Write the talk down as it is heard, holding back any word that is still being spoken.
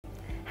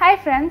Hi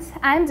friends,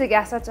 I am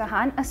Jigyasa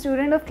Chouhan, a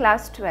student of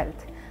class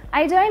 12th.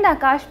 I joined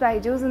Aakash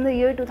BYJU'S in the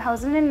year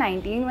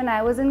 2019 when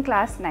I was in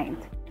class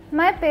 9th.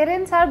 My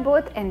parents are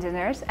both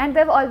engineers and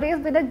they've always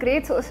been a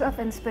great source of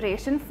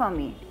inspiration for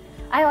me.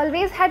 I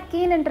always had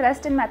keen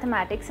interest in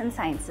mathematics and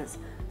sciences.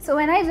 So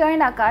when I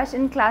joined Aakash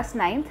in class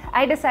 9th,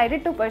 I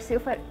decided to pursue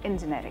for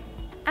engineering.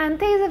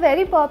 ANTHE is a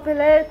very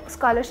popular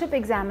scholarship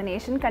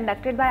examination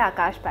conducted by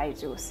Aakash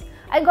BYJU'S.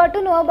 I got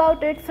to know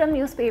about it from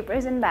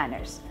newspapers and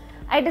banners.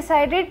 I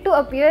decided to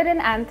appear in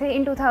ANTHE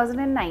in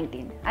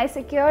 2019. I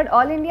secured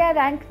All India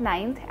rank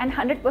 9th and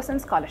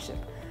 100% scholarship.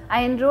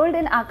 I enrolled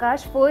in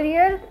Aakash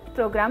 4-year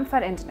program for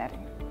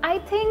engineering. I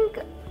think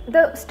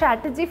the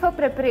strategy for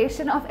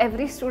preparation of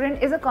every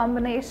student is a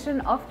combination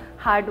of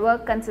hard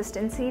work,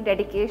 consistency,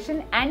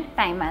 dedication and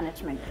time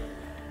management.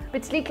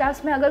 पिछली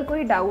class में अगर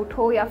कोई doubt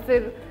हो या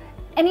फिर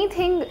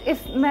anything,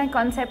 if my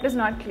concept is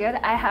not clear,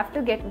 I have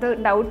to get the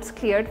doubts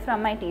cleared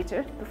from my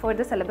teacher before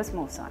the syllabus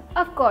moves on.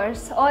 Of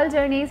course, all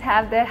journeys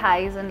have their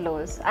highs and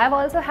lows. I've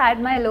also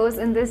had my lows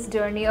in this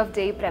journey of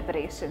JEE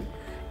preparation.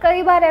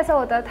 कई बार ऐसा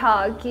होता था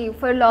कि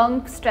for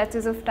long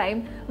stretches of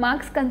time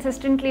marks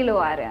consistently low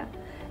आ रहे हैं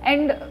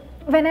and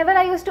whenever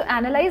I used to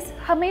analyze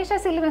हमेशा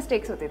silly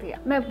mistakes होती थी.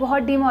 मैं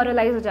बहुत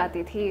डिमोरलाइज हो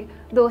जाती थी.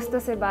 दोस्तों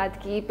से बात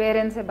की,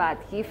 पेरेंट्स से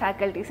बात की,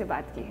 फैकल्टी से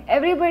बात की.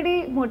 Everybody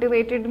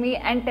motivated me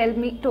and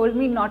told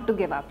me not to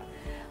give up.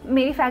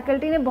 मेरी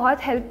फैकल्टी ने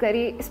बहुत हेल्प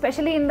करी,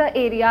 especially in the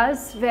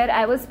areas where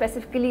I was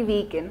specifically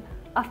weak in.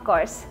 Of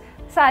course,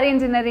 सारे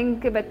इंजीनियरिंग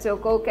के बच्चों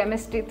को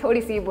केमिस्ट्री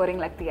थोड़ी सी बोरिंग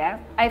लगती है.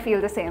 I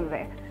feel the same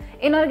way.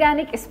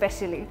 Inorganic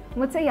especially.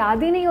 मुझसे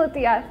याद ही नहीं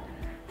होती यार.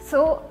 So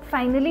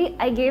finally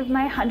I gave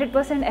my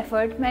 100%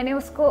 effort. मैंने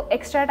उसको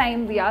extra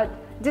time दिया,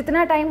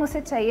 जितना time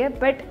उसे चाहिए,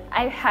 but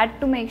I had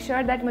to make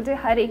sure that मुझे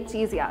हर एक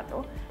चीज़ याद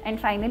हो. And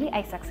finally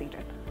I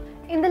succeeded.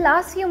 In the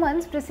last few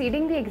months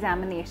preceding the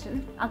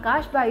examination,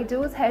 Aakash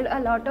BYJU'S held a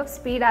lot of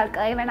speed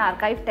archive and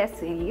archive test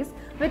series,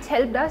 which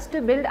helped us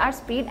to build our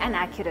speed and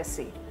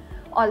accuracy.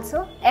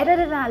 Also, error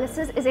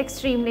analysis is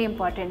extremely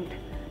important.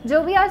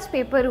 जो भी आज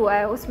paper हुआ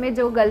है उसमें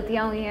जो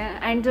गलतियाँ हुई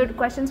हैं एंड जो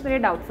क्वेश्चंस मेरे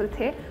डाउटफुल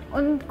थे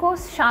उनको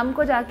शाम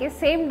को जाके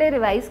सेम डे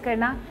रिवाइज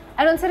करना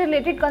एंड उनसे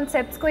रिलेटेड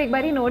कॉन्सेप्ट्स को एक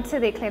बार ही नोट से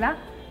देख लेना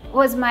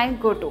was my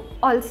go to.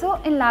 Also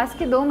in last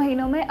के 2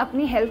 महीनों में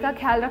अपनी हेल्थ का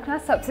ख्याल रखना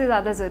सबसे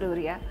ज़्यादा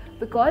ज़रूरी है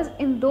बिकॉज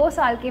इन 2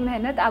 साल की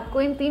मेहनत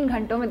आपको इन 3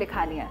 घंटों में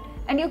दिखानी है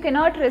and you can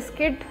not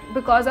risk it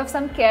because of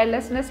some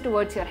carelessness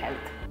towards your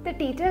health. The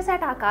teachers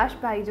at Akash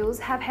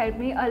BYJU'S have helped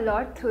me a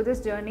lot through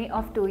this journey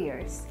of 2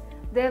 years.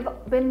 They've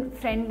been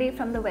friendly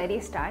from the very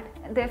start.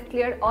 They've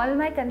cleared all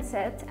my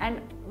concepts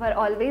and were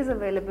always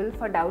available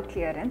for doubt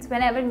clearance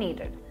whenever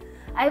needed.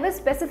 I was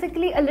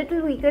specifically a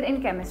little weaker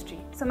in chemistry,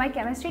 so my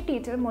chemistry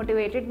teacher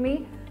motivated me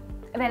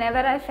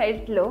whenever I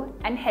felt low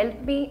and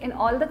helped me in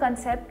all the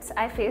concepts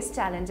I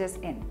faced challenges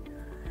in.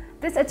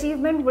 This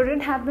achievement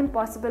wouldn't have been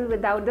possible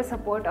without the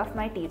support of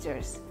my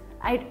teachers.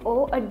 I'd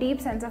owe a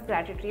deep sense of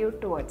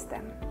gratitude towards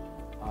them.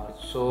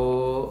 So,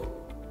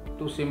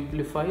 to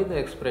simplify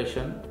the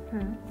expression,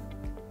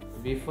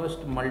 we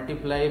first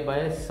multiply by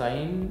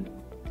sin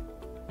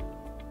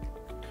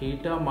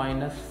theta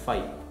minus phi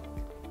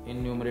in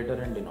numerator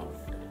and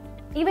denominator.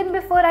 Even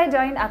before I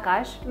joined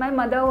Aakash, my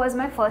mother was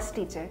my first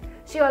teacher.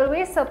 She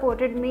always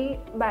supported me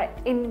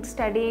in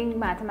studying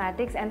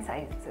mathematics and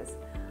sciences.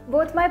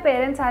 Both my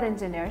parents are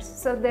engineers,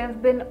 so they've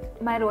been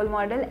my role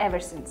model ever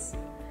since.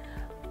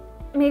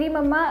 मेरी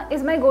मम्मा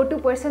is my go-to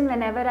person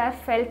whenever I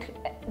felt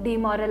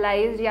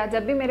demoralized या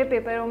जब भी मेरे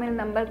पेपरों में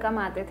number कम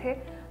आते थे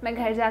मैं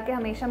घर जाके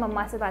हमेशा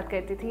मम्मा से बात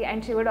करती थी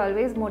and she would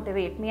always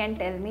motivate me and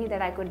tell me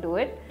that I could do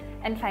it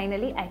and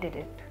finally I did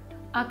it.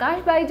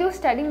 Aakash BYJU'S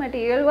study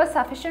material was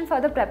sufficient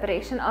for the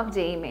preparation of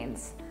JEE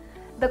mains.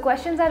 The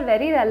questions are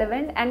very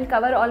relevant and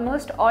cover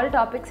almost all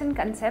topics and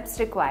concepts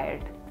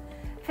required.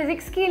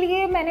 Physics के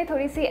लिए मैंने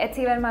थोड़ी सी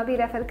HC Verma भी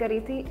refer करी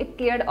थी. It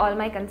cleared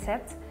all my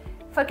concepts.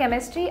 For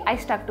chemistry, I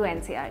stuck to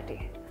NCERT.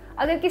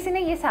 अगर किसी ने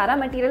ये सारा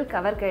मटेरियल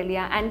कवर कर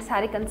लिया एंड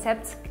सारे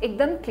कंसेप्ट्स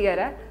एकदम क्लियर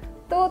है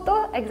तो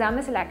एग्जाम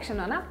में सिलेक्शन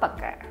होना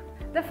पक्का है.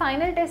 The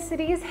final test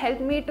series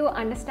help me to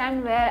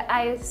understand where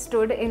I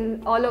stood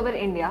in all over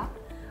India.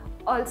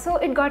 Also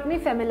it got me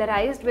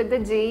फेमिलराइज्ड with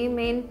the JEE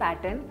main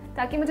pattern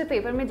ताकि मुझे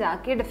पेपर में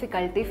जाके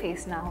डिफ़िकल्टी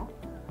फेस ना हो.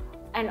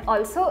 And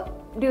also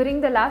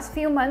during the last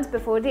few months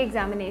before the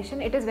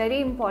examination it is very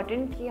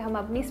important कि हम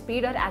अपनी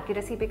speed और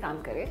एक्यूरेसी पे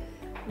काम करें.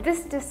 This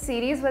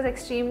series was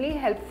extremely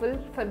helpful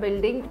for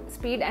building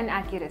speed and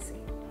accuracy.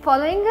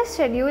 Following a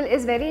schedule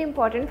is very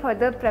important for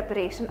the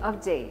preparation of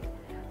JEE.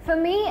 For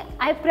me,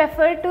 I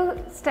prefer to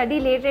study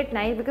late at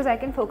night because I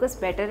can focus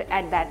better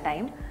at that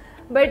time.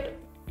 But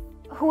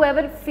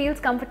whoever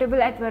feels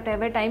comfortable at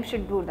whatever time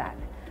should do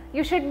that.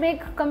 You should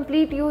make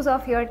complete use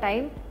of your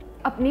time.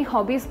 अपनी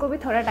hobbies को भी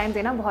थोड़ा time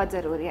देना बहुत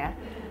ज़रूरी है.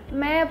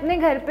 मैं अपने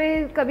घर पे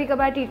कभी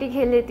कभार टीटी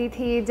खेल लेती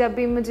थी जब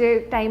भी मुझे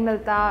टाइम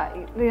मिलता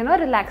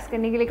रिलैक्स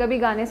करने के लिए. कभी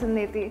गाने सुन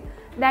लेती.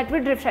 That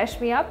would refresh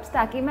me up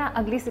ताकि मैं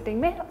अगली सिटिंग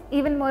में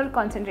इवन मोर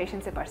कॉन्सेंट्रेशन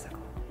से पढ़ सकूँ.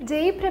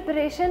 JEE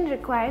preparation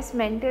requires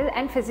mental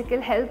and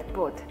physical health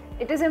both.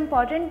 It is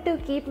important to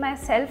keep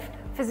myself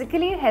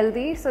physically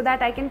healthy so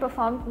that I can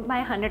perform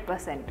my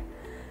 100%.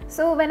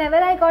 So whenever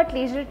I got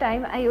leisure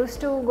time, I used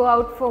to go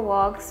out for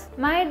walks.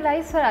 My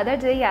advice for other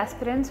JEE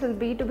aspirants will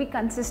be to be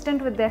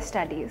consistent with their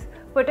studies.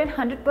 Put in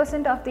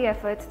 100% of the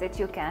efforts that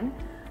you can.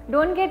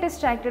 Don't get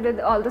distracted with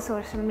all the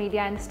social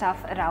media and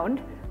stuff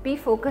around. Be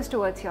focused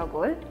towards your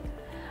goal.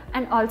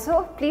 And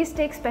also, please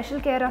take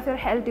special care of your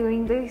health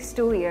during these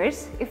 2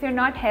 years. If you're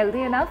not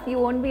healthy enough, you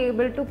won't be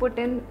able to put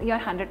in your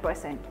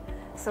 100%.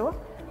 So,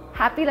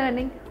 happy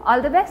learning,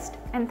 all the best,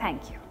 and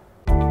thank you.